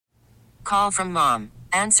Call from mom.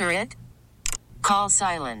 Answer it. Call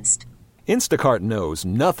silenced. Instacart knows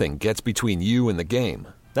nothing gets between you and the game.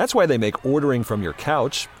 That's why they make ordering from your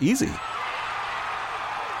couch easy.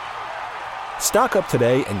 Stock up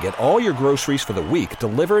today and get all your groceries for the week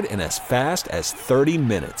delivered in as fast as 30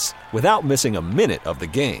 minutes without missing a minute of the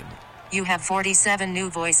game. You have 47 new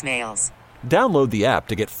voicemails. Download the app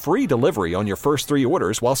to get free delivery on your first 3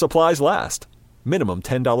 orders while supplies last. Minimum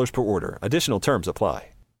 $10 per order. Additional terms apply.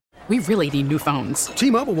 We really need new phones.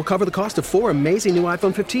 T-Mobile will cover the cost of 4 amazing new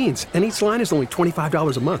iPhone 15s, and each line is only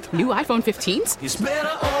 $25 a month. New iPhone 15s? It's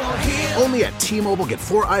better over here. Only at T-Mobile, get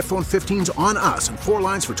 4 iPhone 15s on us and 4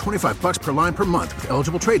 lines for $25 per line per month with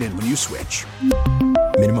eligible trade-in when you switch.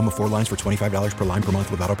 Minimum of 4 lines for $25 per line per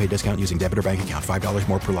month with autopay discount using debit or bank account. $5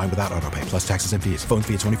 more per line without autopay, plus taxes and fees. Phone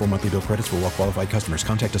fee at 24 monthly bill credits for well-qualified customers.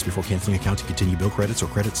 Contact us before canceling account to continue bill credits or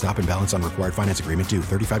credit stop and balance on required finance agreement due.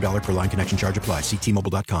 $35 per line connection charge applies. See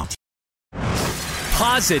T-Mobile.com.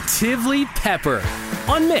 Positively Pepper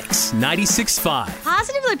on Mix 96.5.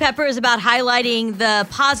 Positively Pepper is about highlighting the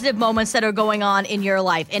positive moments that are going on in your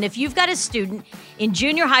life. And if you've got a student in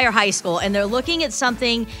junior high or high school and they're looking at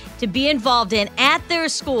something to be involved in at their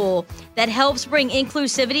school that helps bring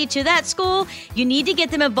inclusivity to that school, you need to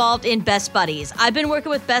get them involved in Best Buddies. I've been working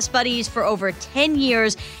with Best Buddies for over 10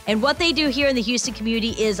 years, and what they do here in the Houston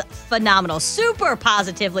community is phenomenal. Super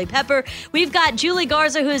Positively Pepper. We've got Julie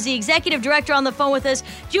Garza, who is the executive director, on the phone with us.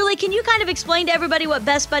 Julie, can you kind of explain to everybody what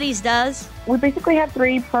Best Buddies does? We basically have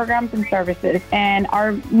 3 programs and services, and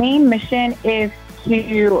our main mission is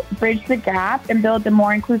to bridge the gap and build a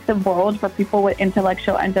more inclusive world for people with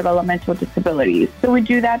intellectual and developmental disabilities. So we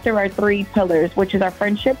do that through our 3 pillars, which is our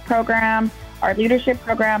friendship program, our leadership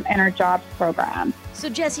program, and our jobs program. So,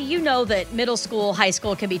 Jesse, you know that middle school, high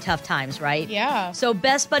school can be tough times, right? Yeah. So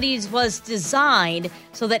Best Buddies was designed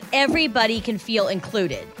so that everybody can feel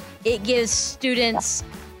included. It gives students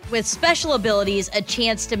with special abilities a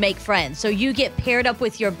chance to make friends. So you get paired up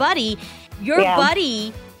with your buddy. Your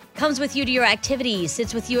buddy comes with you to your activities,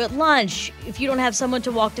 sits with you at lunch. If you don't have someone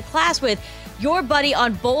to walk to class with, your buddy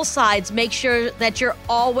on both sides makes sure that you're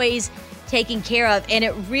always taken care of. And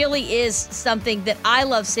it really is something that I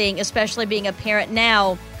love seeing, especially being a parent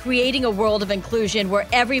now, creating a world of inclusion where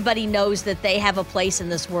everybody knows that they have a place in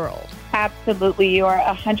this world. Absolutely. You are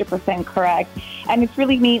 100% correct. And it's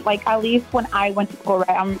really neat. Like, at least when I went to school,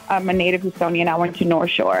 right, I'm a native Houstonian. I went to North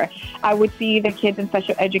Shore. I would see the kids in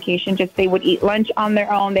special education, they would eat lunch on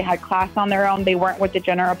their own. They had class on their own. They weren't with the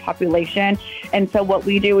general population. And so what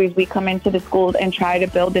we do is we come into the schools and try to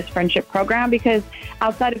build this friendship program, because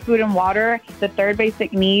outside of food and water, the third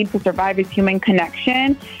basic need to survive is human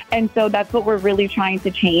connection. And so that's what we're really trying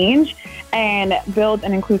to change and build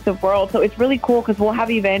an inclusive world. So it's really cool because we'll have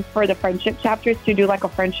events for the friendship chapters to do like a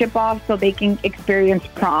friendship off so they can experience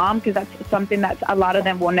prom, because that's something that a lot of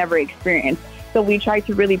them will never experience. So we try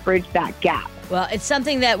to really bridge that gap. Well, it's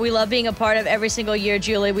something that we love being a part of every single year,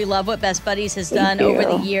 Julie. We love what Best Buddies has done over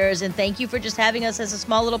the years, and thank you for just having us as a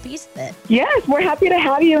small little piece of it. Yes, we're happy to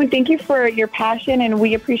have you, and thank you for your passion, and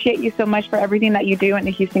we appreciate you so much for everything that you do in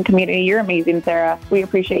the Houston community. You're amazing, Sarah. We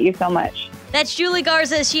appreciate you so much. That's Julie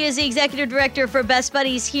Garza. She is the executive director for Best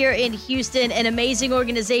Buddies here in Houston, an amazing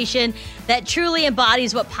organization that truly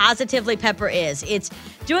embodies what Positively Pepper is. It's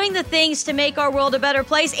doing the things to make our world a better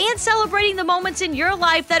place and celebrating the moments in your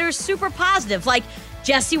life that are super positive. Like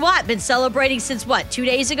Jesse Watt, been celebrating since 2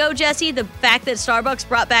 days ago, Jesse? The fact that Starbucks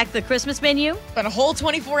brought back the Christmas menu? But a whole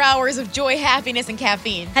 24 hours of joy, happiness, and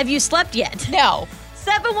caffeine. Have you slept yet? No.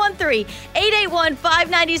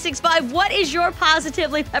 713-881-5965. What is your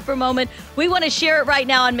Positively Pepper moment? We want to share it right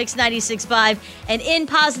now on Mix 96.5. And in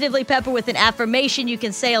Positively Pepper with an affirmation you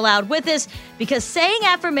can say aloud with us, because saying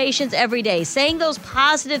affirmations every day, saying those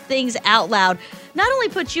positive things out loud, not only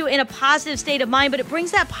puts you in a positive state of mind, but it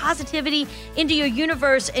brings that positivity into your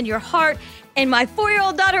universe and your heart. And my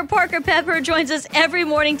 4-year-old daughter, Parker Pepper, joins us every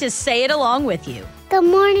morning to say it along with you. Good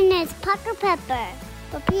morning, it's Parker Pepper.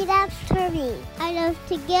 Repeat after me. I love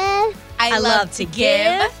to give. I love to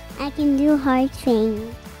give. I can do hard things.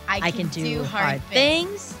 I can do hard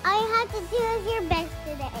things. All you have to do is your best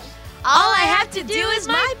today. All I have to do is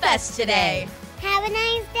my best today. Have a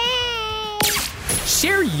nice day.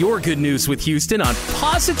 Share your good news with Houston on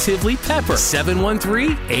Positively Pepper.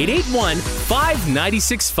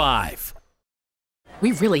 713-881-5965.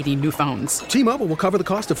 We really need new phones. T-Mobile will cover the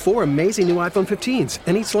cost of 4 amazing new iPhone 15s,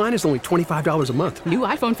 and each line is only $25 a month. New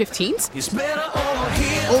iPhone 15s? It's better over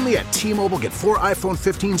here. Only at T-Mobile, get 4 iPhone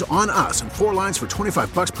 15s on us and 4 lines for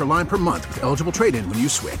 $25 per line per month with eligible trade-in when you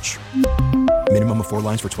switch. Minimum of 4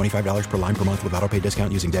 lines for $25 per line per month with autopay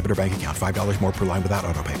discount using debit or bank account. $5 more per line without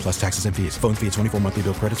autopay, plus taxes and fees. Phone fee at 24 monthly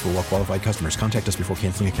bill credits for well qualified customers. Contact us before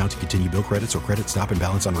canceling account to continue bill credits or credit stop and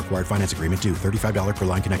balance on required finance agreement due. $35 per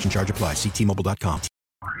line connection charge applies. See T-Mobile.com.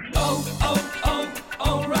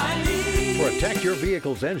 O'Reilly. Protect your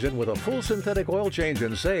vehicle's engine with a full synthetic oil change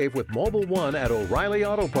and save with Mobil 1 at O'Reilly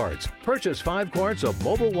Auto Parts. Purchase 5 quarts of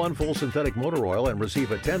Mobil 1 full synthetic motor oil and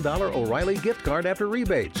receive a $10 O'Reilly gift card after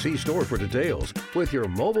rebate. See store for details. With your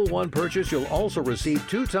Mobil 1 purchase, you'll also receive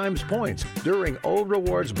 2 times points during O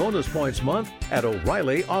Rewards Bonus Points Month at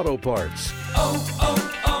O'Reilly Auto Parts.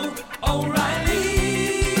 O'Reilly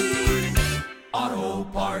Auto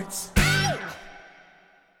Parts.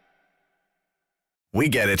 We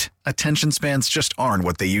get it. Attention spans just aren't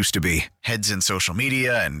what they used to be. Heads in social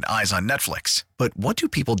media and eyes on Netflix. But what do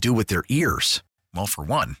people do with their ears? Well, for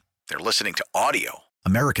one, they're listening to audio.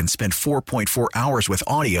 Americans spend 4.4 hours with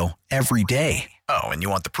audio every day. Oh, and you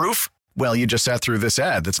want the proof? Well, you just sat through this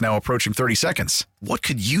ad that's now approaching 30 seconds. What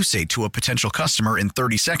could you say to a potential customer in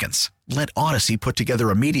 30 seconds? Let Odyssey put together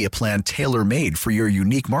a media plan tailor-made for your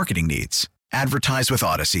unique marketing needs. Advertise with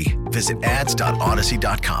Odyssey. Visit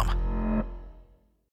ads.odyssey.com.